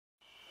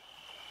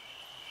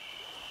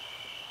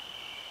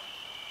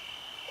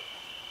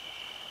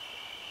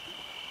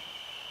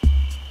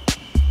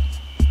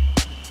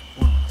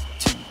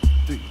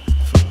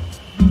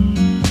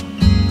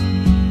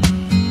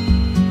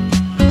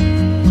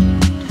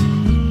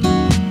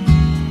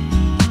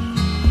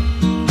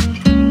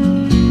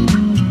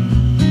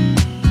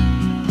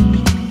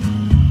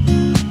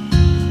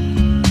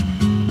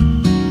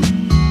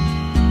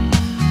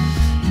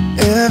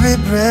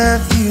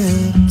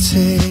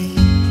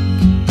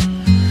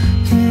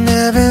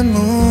every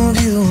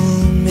move you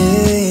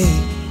make,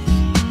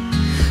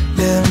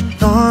 every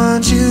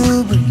bond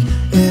you break,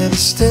 every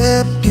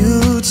step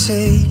you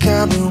take.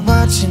 I'll be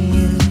watching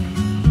you.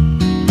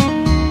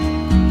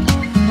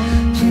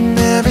 And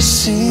every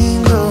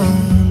single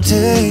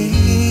day,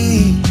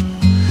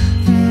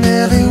 and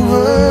every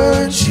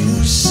word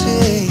you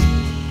say,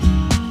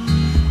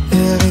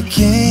 every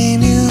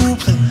game you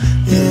play,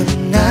 every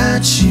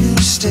night you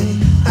stay,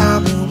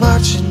 I'll be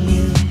watching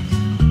you.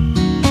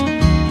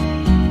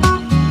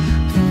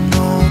 And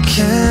oh,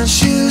 can't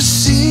you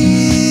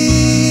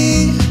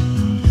see,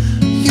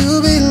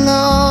 you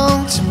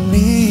belong to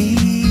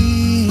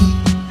me,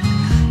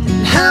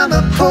 and how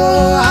my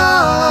poor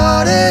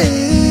heart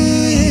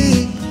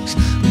aches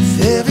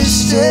with every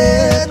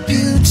step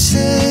you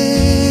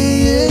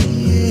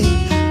take,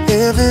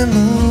 every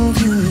move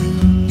you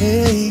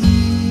make,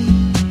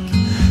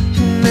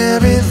 and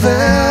every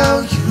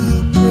vow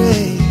you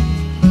break,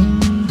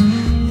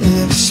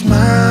 every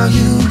smile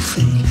you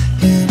fake,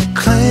 every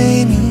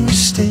claim you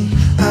stake.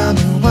 I've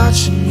been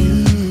watching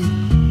you.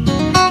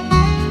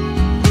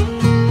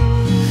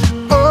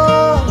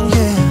 Oh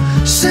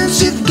yeah,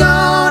 since you've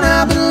gone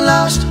I've been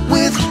lost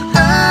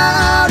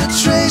without a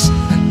trace.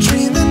 I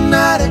dream the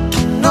night I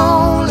can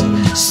only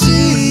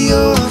see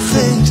your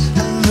face. I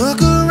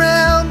look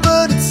around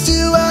but it's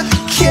you I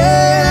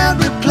can't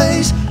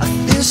replace. I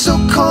feel so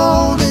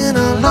cold and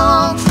I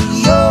long for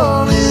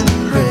your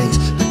embrace.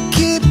 I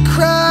keep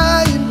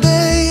crying,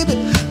 baby,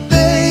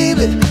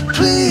 baby,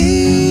 please.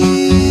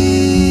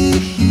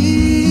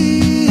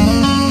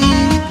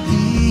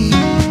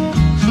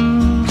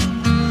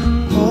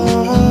 Oh,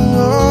 oh,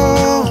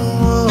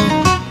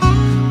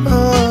 oh, oh.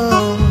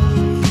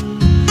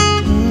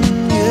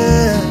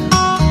 Yeah.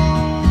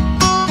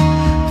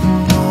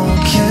 Oh,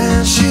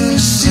 can't you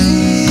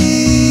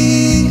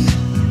see,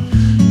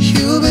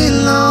 you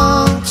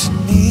belong to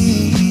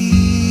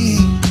me,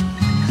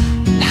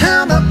 and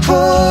how my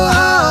poor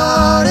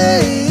heart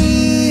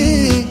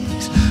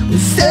aches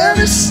with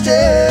every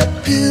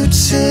step you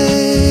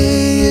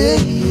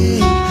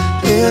take,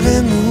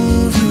 every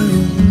move you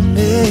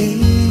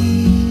make,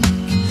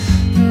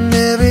 and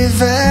every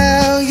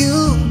vow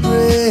you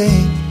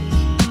break,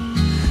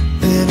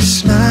 every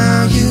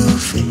smile you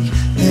fake,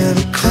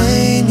 every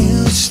claim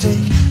you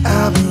stake.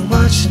 I'll be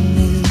watching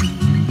you.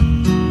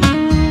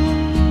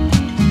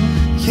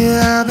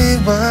 Yeah, I'll be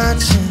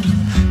watching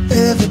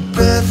every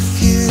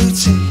breath you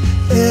take,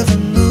 every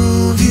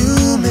move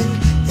you make,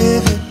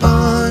 every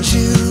bond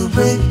you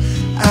break.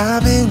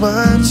 I'll be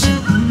watching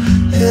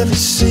every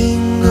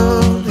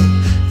single day,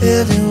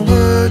 every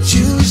word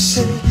you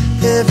say,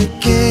 every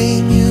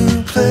game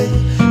you play.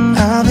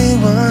 I'll be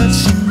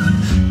watching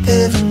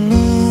every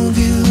move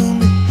you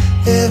make,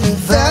 every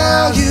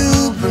vow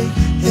you break,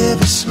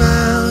 every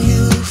smile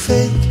you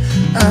fake.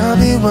 I'll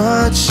be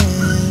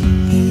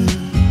watching you.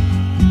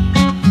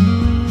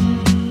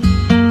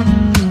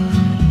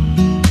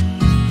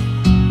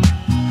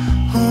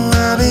 Oh,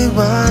 I'll be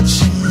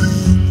watching.